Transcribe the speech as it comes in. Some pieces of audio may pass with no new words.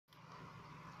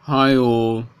Hi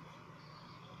all,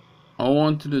 I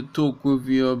wanted to talk with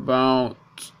you about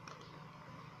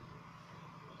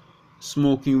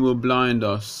smoking will blind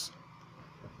us.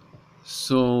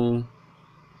 So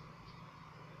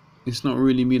it's not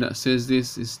really me that says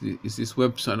this, it's this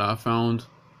website that I found,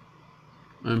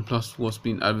 and plus what's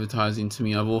been advertising to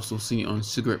me. I've also seen it on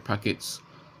cigarette packets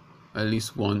at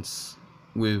least once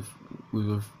with with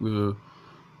a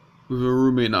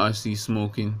roommate that I see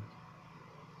smoking.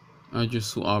 I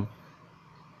just thought I'd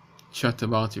chat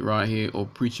about it right here, or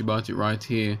preach about it right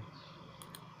here.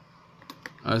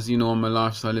 As you know, I'm a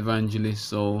lifestyle evangelist,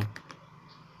 so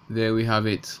there we have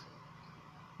it.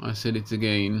 I said it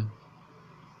again.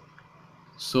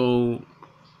 So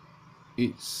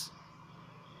it's,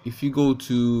 if you go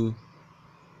to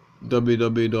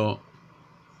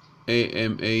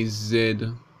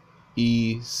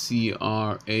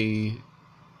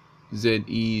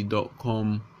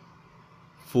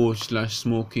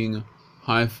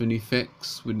hyphen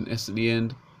effects with an S at the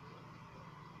end.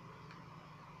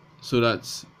 So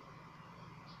that's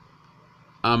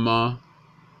ama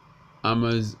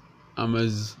amaz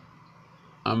amaz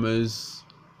amaz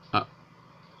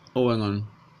oh, hang on,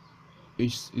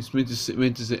 it's meant to say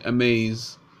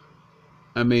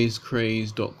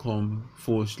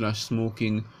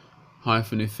amazecraze.com/smoking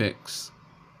hyphen effects.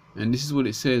 And this is what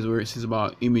it says, where it says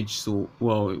about image sort,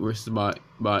 well, where it's about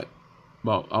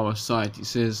our site. It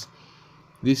says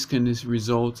this can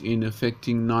result in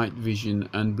affecting night vision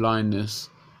and blindness,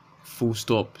 full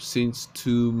stop, since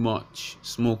too much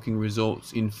smoking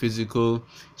results in physical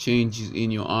changes in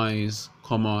your eyes,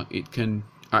 comma, it can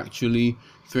actually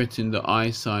threaten the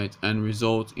eyesight and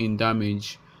result in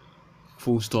damage,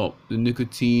 full stop. The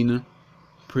nicotine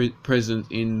present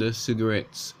in the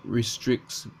cigarettes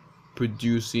restricts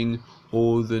producing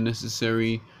all the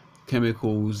necessary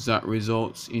chemicals that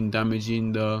results in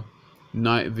damaging the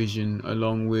night vision,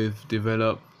 along with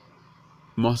develop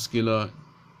muscular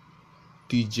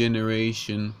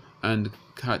degeneration and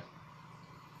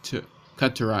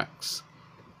cataracts.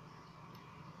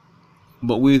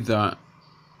 But with that,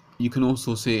 you can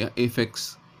also say it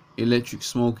affects electric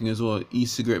smoking as well,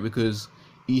 e-cigarette, because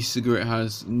e-cigarette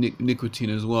has nicotine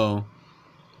as well.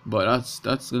 But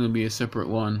that's gonna be a separate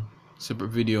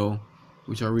video,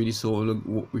 which I really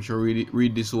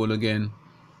read this all again.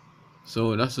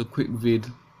 So that's a quick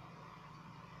vid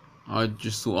I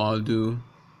just thought I'll do.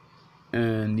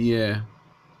 And yeah,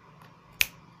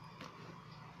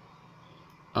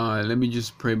 let me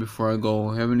just pray before I go.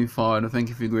 Heavenly Father, thank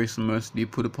you for your grace and mercy you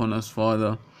put upon us,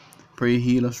 Father. Pray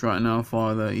heal us right now,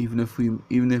 Father. Even if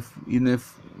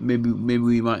maybe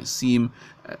we might see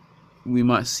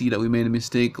that we made a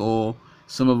mistake, or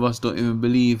some of us don't even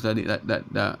believe that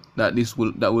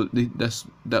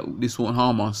this won't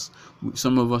harm us.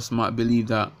 Some of us might believe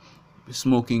that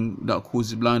smoking that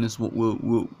causes blindness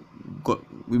we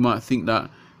might think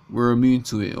that we're immune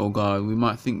to it. Oh God, we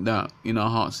might think that in our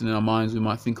hearts and in our minds we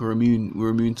might think we're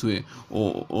immune to it,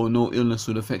 or no illness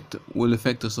will affect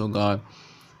us. Oh God,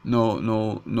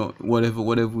 no, whatever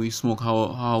we smoke,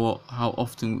 however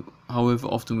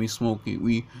often we smoke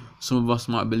it, some of us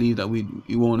might believe that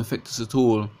it won't affect us at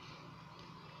all.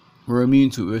 We're immune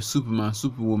to it. We're Superman,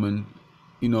 Superwoman,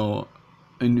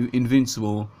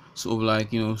 invincible, sort of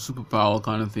like, superpower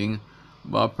kind of thing.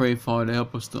 But I pray, Father,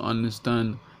 help us to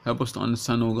understand,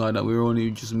 oh God, that we're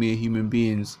only just mere human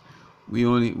beings. We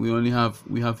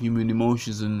have human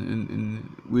emotions, and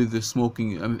with the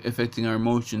smoking affecting our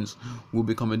emotions, we'll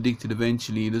become addicted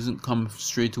eventually. It doesn't come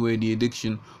straight away, the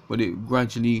addiction, but it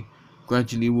gradually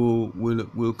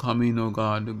will come in. Oh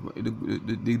God,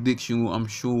 the addiction I'm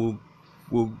sure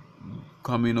will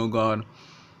come in. Oh God.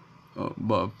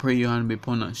 But pray your hand be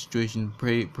upon that situation.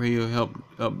 Pray your help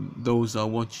those that are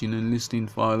watching and listening,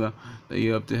 Father, that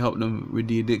you have to help them with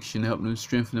the addiction, help them,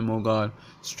 strengthen them, oh God,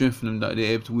 strengthen them that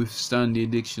they're able to withstand the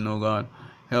addiction, oh God.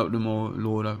 Help them, oh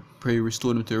Lord. I pray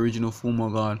restore them to original form, oh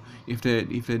God. If they're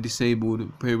disabled,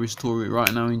 pray restore it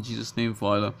right now in Jesus' name,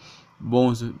 Father.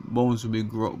 Bones will be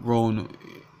grown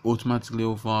automatically,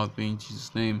 oh Father, in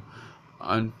Jesus' name.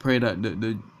 And pray that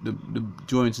the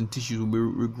joints and tissues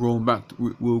will grow back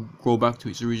to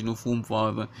its original form,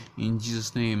 Father, in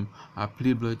Jesus' name. I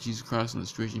plead blood of Jesus Christ on that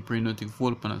situation. Pray nothing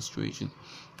fall upon that situation.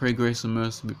 Pray grace and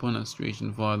mercy be upon that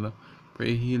situation, Father.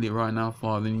 Pray heal it right now,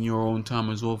 Father, in your own time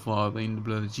as well, Father, in the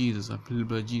blood of Jesus. I plead the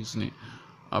blood of Jesus in it.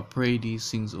 I pray these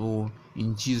things all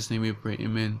in Jesus' name we pray,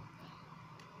 amen.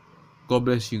 God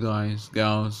bless you guys,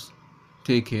 gals.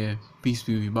 Take care. Peace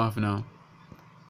be with you. Bye for now.